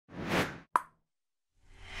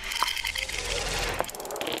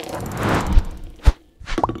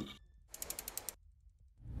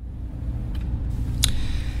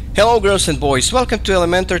Hello girls and boys, welcome to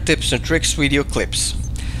Elementor Tips and Tricks video clips.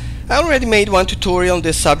 I already made one tutorial on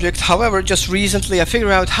this subject, however just recently I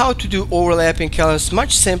figured out how to do overlapping columns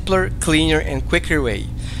much simpler, cleaner and quicker way.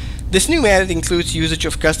 This new method includes usage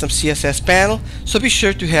of custom CSS panel, so be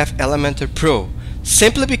sure to have Elementor PRO,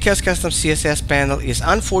 simply because custom CSS panel is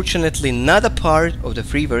unfortunately not a part of the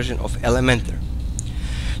free version of Elementor.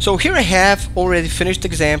 So here I have already finished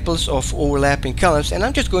examples of overlapping columns and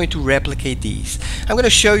I'm just going to replicate these. I'm going to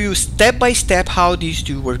show you step by step how these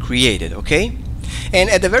two were created, okay? And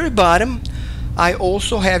at the very bottom I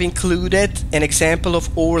also have included an example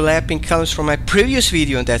of overlapping columns from my previous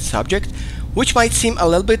video on that subject, which might seem a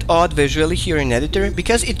little bit odd visually here in editor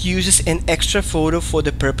because it uses an extra photo for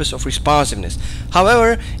the purpose of responsiveness.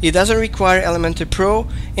 However, it doesn't require Elementor PRO,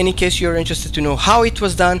 and in case you're interested to know how it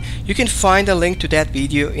was done, you can find a link to that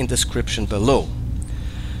video in the description below.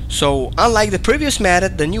 So unlike the previous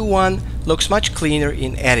method, the new one looks much cleaner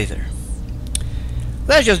in editor.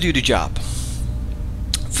 Let's just do the job.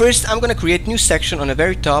 First, I'm going to create a new section on the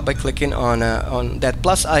very top by clicking on that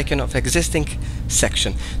plus icon of existing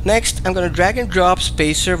section. Next, I'm going to drag and drop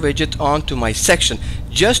spacer widget onto my section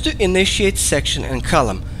just to initiate section and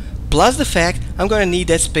column, plus the fact I'm going to need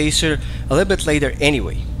that spacer a little bit later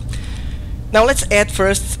anyway. Now let's add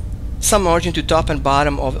first some margin to top and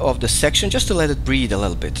bottom of the section just to let it breathe a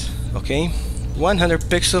little bit. Okay, 100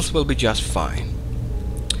 pixels will be just fine.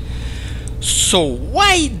 So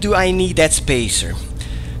why do I need that spacer?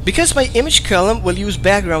 Because my image column will use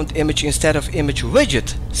background image instead of image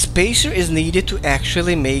widget, spacer is needed to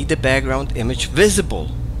actually make the background image visible.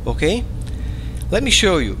 Okay? Let me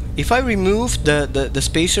show you. If I remove the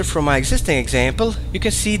spacer from my existing example, you can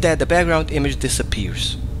see that the background image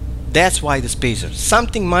disappears. That's why the spacer.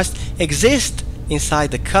 Something must exist inside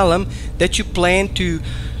the column that you plan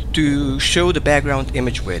to show the background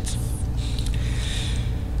image with.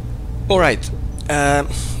 Alright.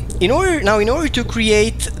 In order to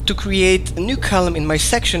create a new column in my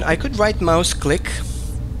section, I could right mouse click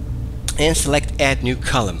and select add new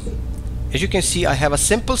column. As you can see, I have a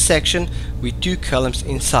simple section with two columns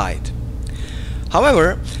inside.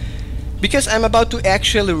 However, because I'm about to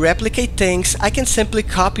actually replicate things, I can simply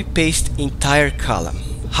copy paste entire column.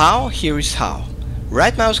 How? Here is how.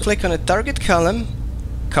 Right mouse click on the target column,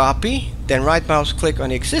 copy, then right mouse click on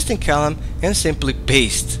the existing column and simply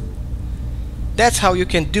paste. That's how you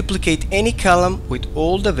can duplicate any column with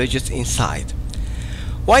all the widgets inside.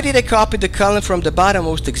 Why did I copy the column from the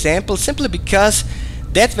bottommost example? Simply because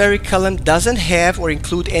that very column doesn't have or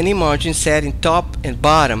include any margins set in top and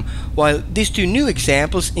bottom, while these two new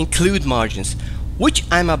examples include margins, which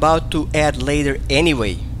I'm about to add later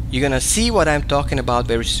anyway. You're gonna see what I'm talking about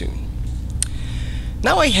very soon.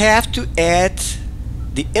 Now I have to add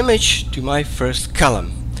the image to my first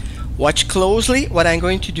column. Watch closely what I'm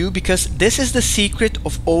going to do because this is the secret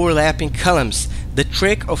of overlapping columns, the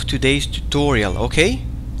trick of today's tutorial, okay?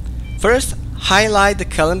 First, highlight the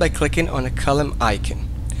column by clicking on the column icon.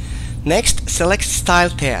 Next, select Style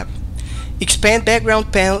tab. Expand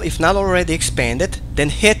background panel if not already expanded, then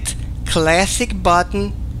hit Classic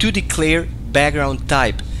button to declare background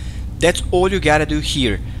type. That's all you gotta do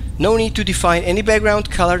here. No need to define any background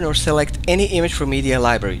color nor select any image from media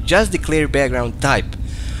library, just declare background type.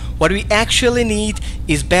 What we actually need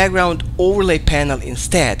is background overlay panel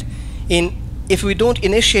instead. And if we don't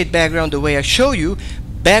initiate background the way I show you,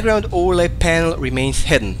 background overlay panel remains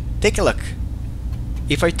hidden. Take a look.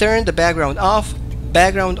 If I turn the background off,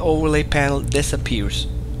 background overlay panel disappears.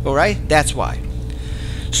 Alright, that's why.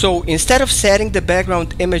 So instead of setting the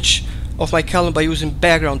background image of my column by using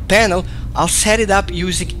background panel, I'll set it up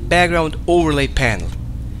using background overlay panel.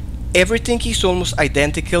 Everything is almost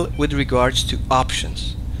identical with regards to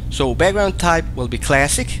options. So background type will be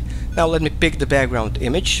classic. Now let me pick the background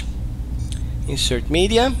image. Insert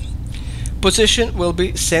media. Position will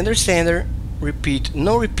be center, repeat,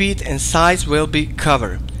 no repeat, and size will be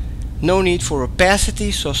cover. No need for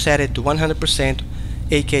opacity, so set it to 100%,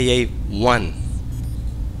 aka 1.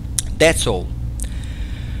 That's all.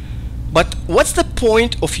 But what's the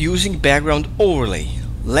point of using background overlay?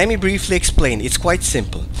 Let me briefly explain. It's quite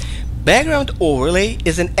simple. Background overlay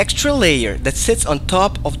is an extra layer that sits on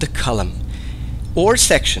top of the column or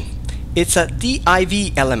section. It's a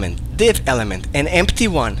div element, an empty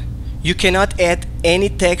one. You cannot add any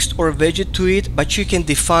text or widget to it, but you can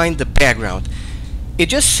define the background. It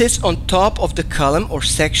just sits on top of the column or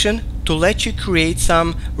section to let you create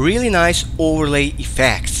some really nice overlay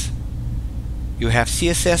effects. You have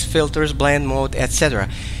CSS filters, blend mode, etc.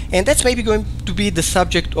 And that's maybe going to be the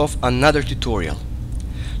subject of another tutorial.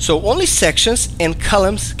 So only sections and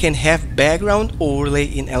columns can have background overlay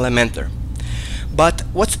in Elementor. But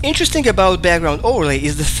what's interesting about background overlay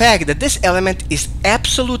is the fact that this element is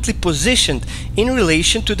absolutely positioned in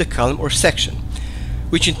relation to the column or section,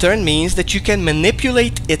 which in turn means that you can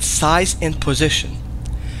manipulate its size and position.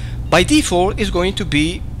 By default, is going to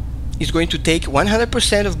take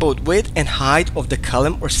 100% of both width and height of the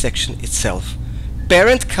column or section itself.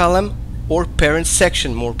 Parent column or parent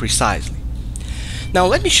section more precisely. Now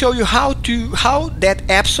let me show you how that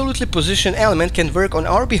absolutely positioned element can work on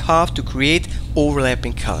our behalf to create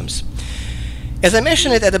overlapping columns. As I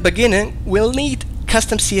mentioned it at the beginning, we'll need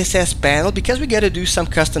custom CSS panel because we got to do some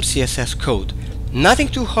custom CSS code. Nothing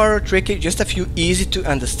too hard or tricky, just a few easy to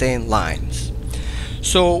understand lines.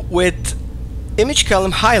 So with image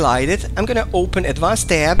column highlighted, I'm going to open Advanced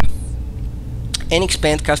tab and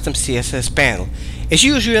expand Custom CSS panel. As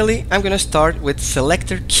usually, I'm going to start with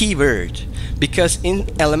selector keyword because in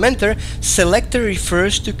Elementor, selector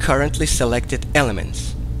refers to currently selected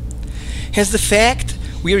elements. Hence the fact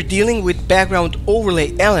we are dealing with background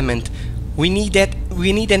overlay element, we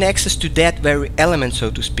need an access to that very element, so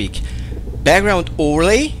to speak. Background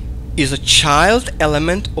overlay is a child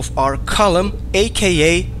element of our column,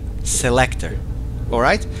 aka selector.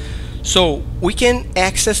 Alright? So we can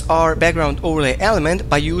access our background overlay element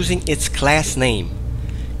by using its class name.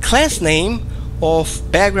 Class name of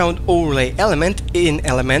background overlay element in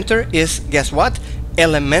Elementor is, guess what?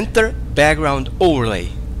 Elementor background overlay.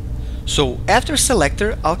 So after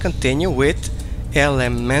selector, I'll continue with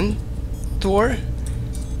Elementor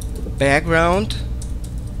background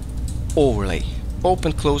overlay.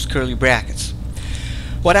 Open close curly brackets.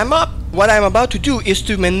 What I'm about to do is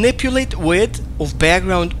to manipulate width of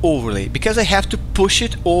background overlay because I have to push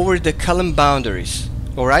it over the column boundaries.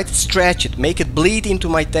 Alright, stretch it, make it bleed into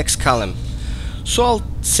my text column. So I'll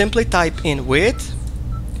simply type in width,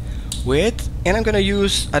 and I'm gonna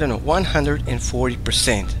use, I don't know,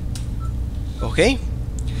 140%. Okay?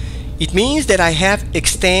 It means that I have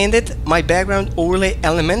extended my background overlay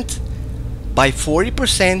element by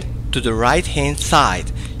 40% to the right hand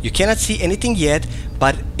side. You cannot see anything yet,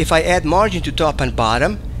 but if I add margin to top and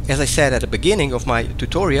bottom, as I said at the beginning of my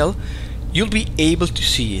tutorial, you'll be able to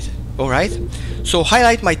see it. Alright? So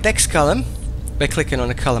highlight my text column by clicking on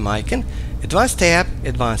the column icon, Advanced tab,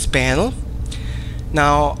 Advanced panel.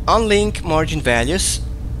 Now unlink margin values,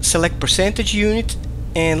 select percentage unit,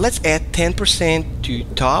 and let's add 10% to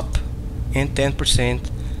top and 10%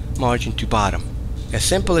 margin to bottom. As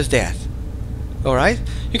simple as that. Alright,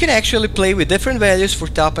 you can actually play with different values for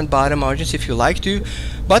top and bottom margins if you like to,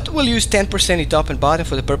 but we'll use 10% in top and bottom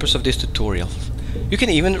for the purpose of this tutorial. You can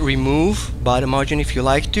even remove bottom margin if you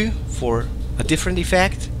like to for a different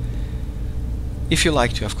effect, if you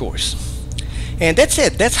like to, of course. And that's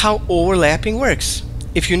it, that's how overlapping works.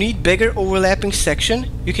 If you need bigger overlapping section,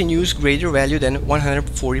 you can use greater value than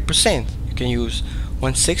 140%. You can use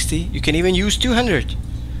 160, you can even use 200,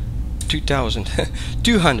 2000,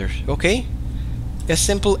 200, okay? As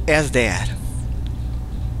simple as that.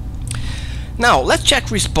 Now let's check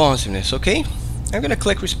responsiveness, okay? I'm gonna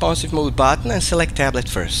click responsive mode button and select tablet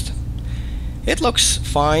first. It looks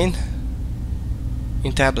fine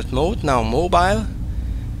in tablet mode. Now mobile,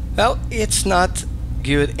 well, it's not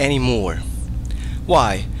good anymore.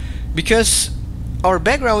 Why? Because our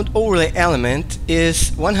background overlay element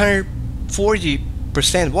is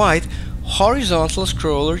 140% wide. Horizontal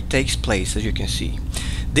scroller takes place, as you can see.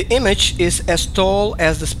 The image is as tall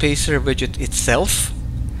as the spacer widget itself,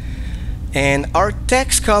 and our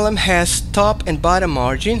text column has top and bottom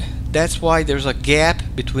margin. That's why there's a gap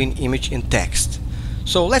between image and text.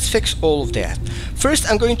 So let's fix all of that. First,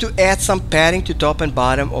 I'm going to add some padding to top and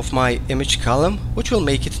bottom of my image column, which will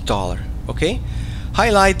make it taller. Okay?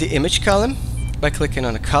 Highlight the image column by clicking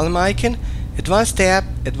on the column icon, Advanced tab,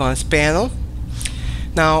 Advanced panel.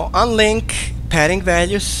 Now unlink padding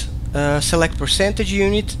values, select percentage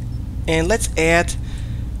unit, and let's add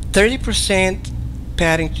 30%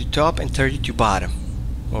 padding to top and 30 to bottom.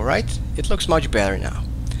 Alright, it looks much better now.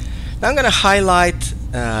 Now I'm going to highlight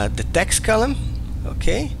the text column,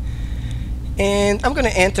 okay, and I'm going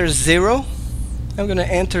to enter 0. I'm going to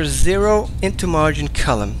enter 0 into margin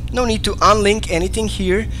column. No need to unlink anything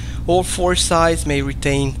here. All four sides may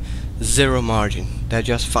retain 0 margin. That's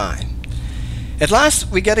just fine. At last,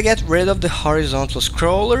 we got to get rid of the horizontal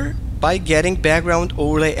scroller by getting background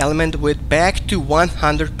overlay element width back to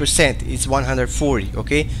 100%. It's 140,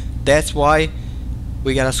 okay? That's why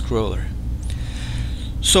we got a scroller.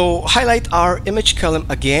 So highlight our image column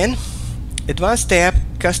again, Advanced tab,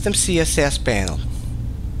 Custom CSS panel.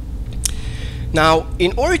 Now,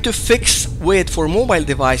 in order to fix width for mobile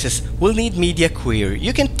devices, we'll need media query.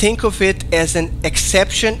 You can think of it as an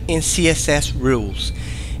exception in CSS rules.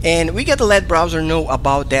 And we gotta let browser know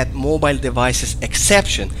about that mobile devices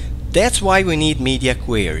exception. That's why we need media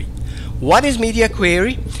query. What is media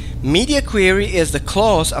query? Media query is the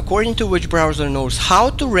clause according to which browser knows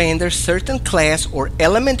how to render certain class or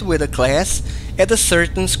element with a class at a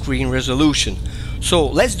certain screen resolution. So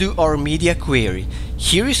let's do our media query.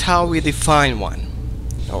 Here is how we define one.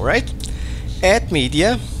 Alright, add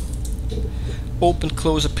media, open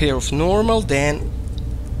close a pair of normal, then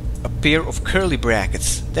a pair of curly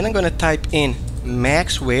brackets. Then I'm gonna type in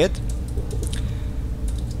max width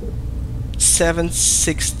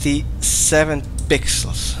 767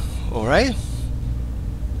 pixels. Alright,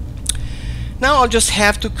 now I'll just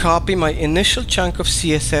have to copy my initial chunk of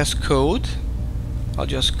CSS code. I'll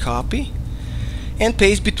just copy and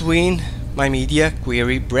paste between my media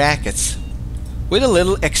query brackets, with a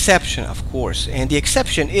little exception, of course, and the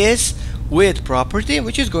exception is width property,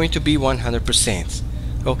 which is going to be 100%.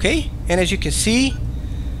 Okay, and as you can see,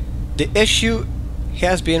 the issue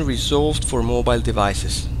has been resolved for mobile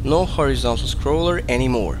devices. No horizontal scroller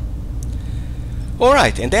anymore.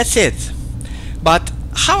 Alright, and that's it. But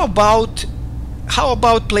how about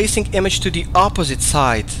placing image to the opposite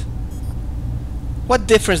side? What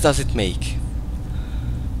difference does it make?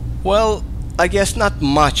 Well, I guess not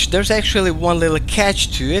much. There's actually one little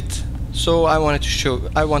catch to it, so I want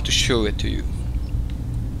to show it to you.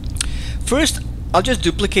 First, I'll just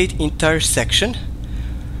duplicate entire section.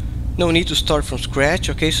 No need to start from scratch.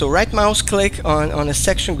 Okay, so right mouse click on a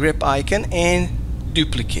section grip icon and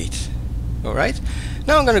duplicate. Alright,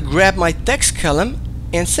 now I'm going to grab my text column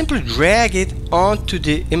and simply drag it onto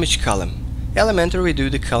the image column. Elementor, we do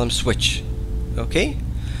the column switch. Okay,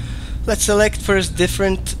 let's select first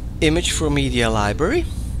different image from media library,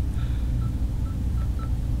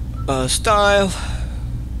 style,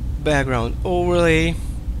 background overlay,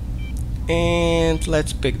 and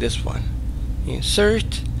let's pick this one.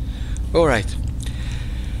 Insert. Alright,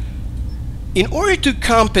 in order to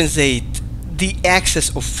compensate the excess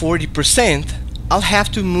of 40%, I'll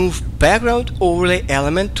have to move background overlay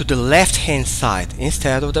element to the left hand side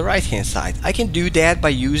instead of the right hand side. I can do that by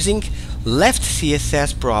using left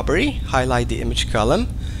CSS property, highlight the image column,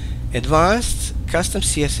 advanced custom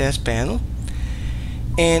CSS panel,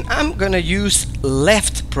 and I'm gonna use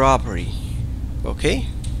left property. Okay,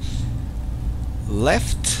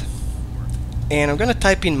 left, and I'm gonna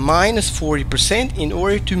type in minus 40% in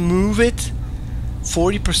order to move it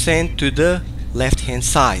 40% to the left hand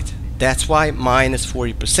side. That's why minus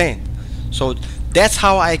 40%. So that's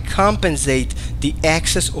how I compensate the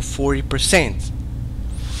excess of 40%.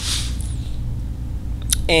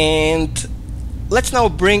 And let's now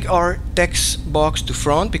bring our text box to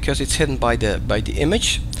front because it's hidden by the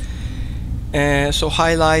image. So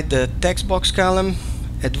highlight the text box column,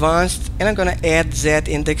 advanced, and I'm gonna add Z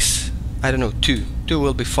index, I don't know, 2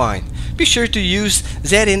 will be fine. Be sure to use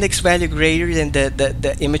Z index value greater than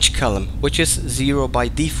the image column, which is 0 by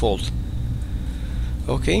default.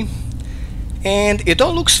 Okay, and it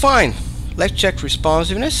all looks fine. Let's check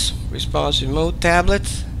responsiveness. Responsive mode,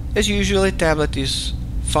 tablet. As usually, tablet is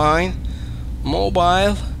fine.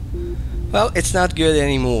 Mobile, well, it's not good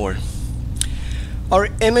anymore. Our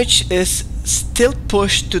image is still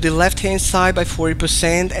pushed to the left hand side by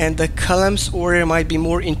 40%, and the columns order might be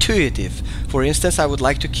more intuitive. For instance, I would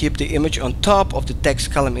like to keep the image on top of the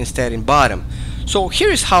text column instead in bottom. So here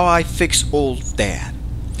is how I fix all that.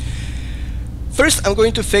 First, I'm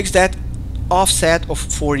going to fix that offset of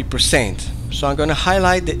 40%. So I'm going to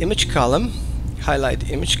highlight the image column,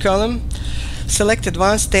 select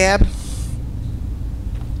advanced tab,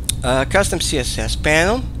 custom CSS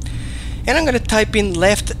panel, and I'm going to type in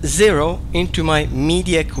left 0 into my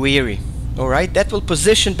media query. Alright, that will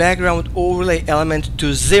position background overlay element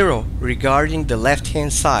to 0 regarding the left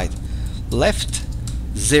hand side. Left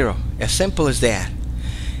 0, as simple as that.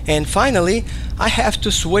 And finally, I have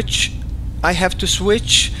to switch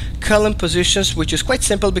column positions, which is quite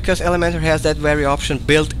simple because Elementor has that very option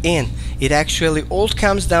built in. It actually all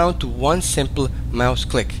comes down to one simple mouse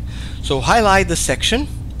click. So highlight the section,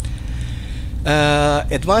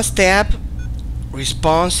 advanced tab,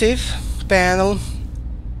 responsive panel,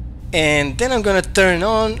 and then I'm gonna turn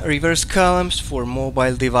on reverse columns for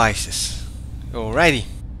mobile devices. Alrighty,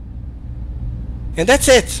 and that's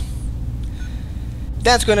it.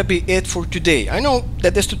 That's gonna be it for today. I know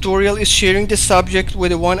that this tutorial is sharing the subject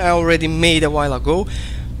with the one I already made a while ago,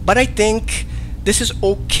 but I think this is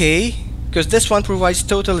okay because this one provides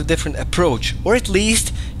totally different approach, or at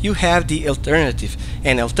least you have the alternative,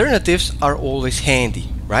 and alternatives are always handy,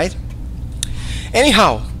 right?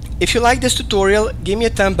 Anyhow, if you like this tutorial, give me a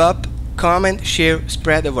thumb up, comment, share,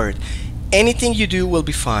 spread the word. Anything you do will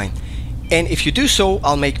be fine. and if you do so,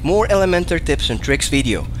 I'll make more Elementor tips and tricks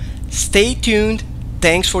video. Stay tuned.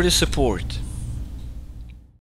 Thanks for the support.